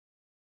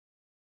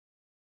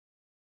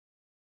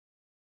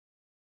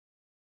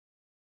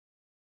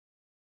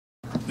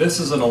This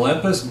is an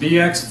Olympus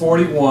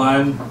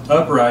BX41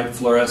 upright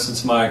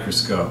fluorescence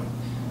microscope.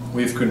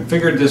 We've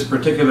configured this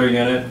particular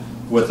unit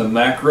with a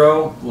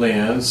macro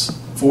lens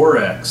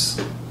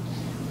 4X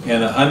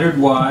and a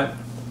 100-watt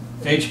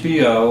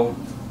HBO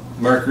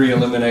mercury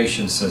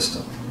illumination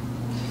system.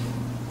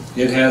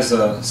 It has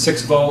a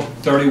 6-volt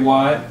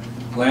 30-watt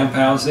lamp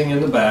housing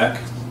in the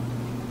back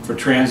for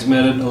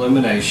transmitted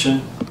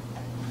illumination,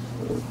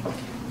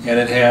 and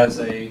it has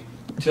a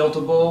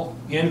tiltable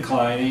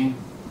inclining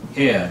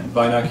head,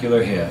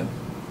 binocular head.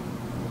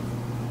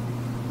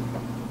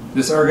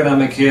 This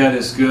ergonomic head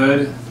is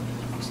good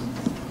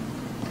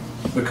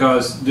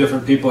because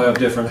different people have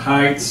different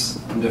heights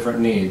and different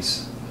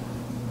needs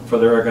for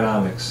their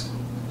ergonomics.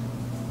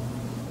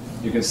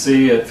 You can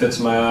see it fits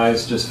my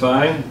eyes just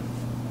fine.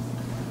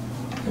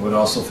 It would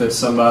also fit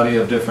somebody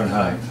of different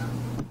height.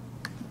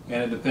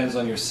 And it depends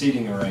on your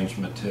seating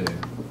arrangement too.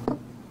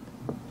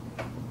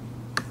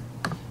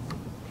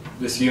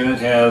 This unit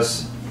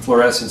has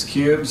fluorescence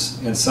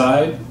cubes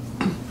inside,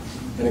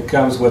 and it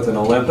comes with an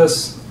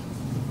Olympus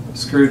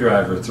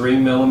screwdriver,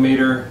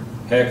 3mm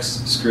hex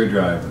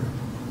screwdriver.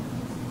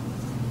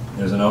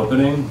 There's an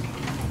opening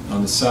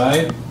on the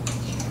side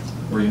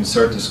where you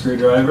insert the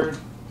screwdriver.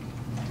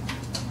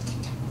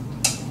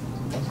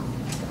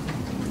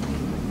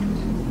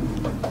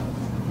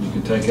 You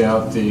can take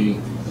out the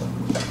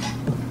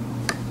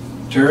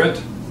turret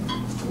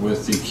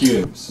with the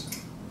cubes.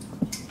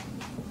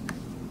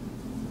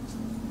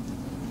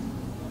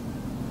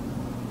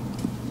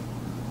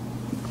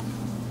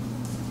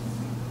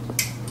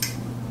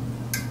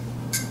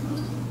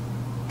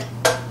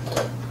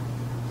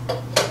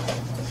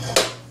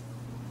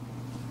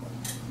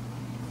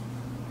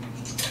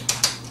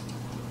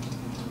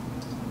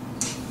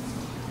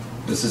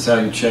 This is how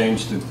you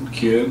change the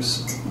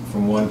cubes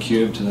from one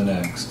cube to the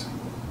next.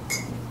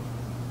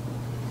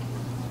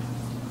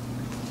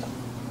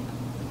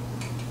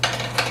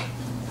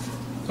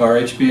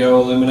 Our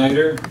HBO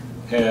illuminator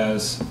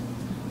has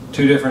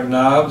two different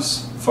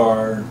knobs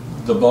for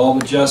the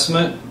bulb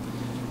adjustment.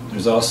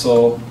 There's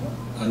also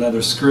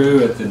another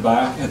screw at the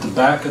back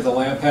of the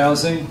lamp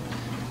housing.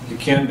 It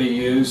can be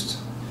used.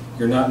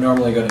 You're not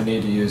normally going to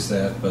need to use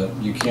that, but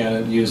you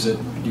can use it.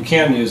 You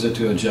can use it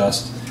to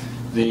adjust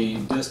the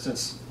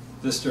distance,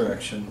 this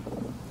direction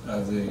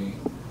of the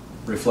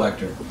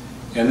reflector.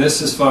 And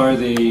this is for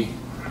the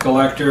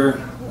collector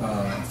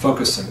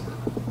focusing.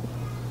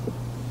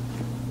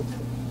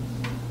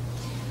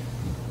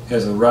 It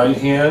has a right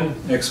hand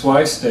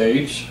XY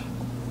stage,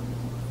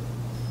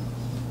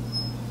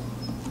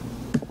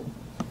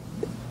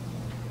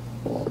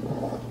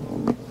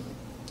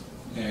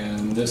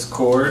 and this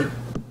cord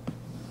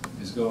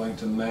is going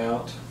to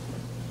mount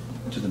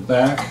to the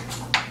back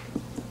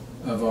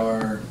of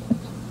our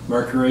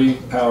mercury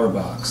power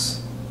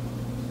box.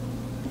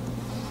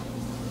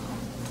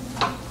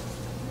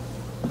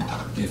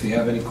 If you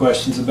have any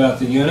questions about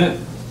the unit,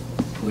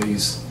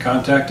 please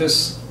contact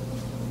us.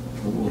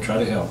 We'll try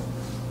to help.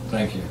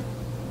 Thank you.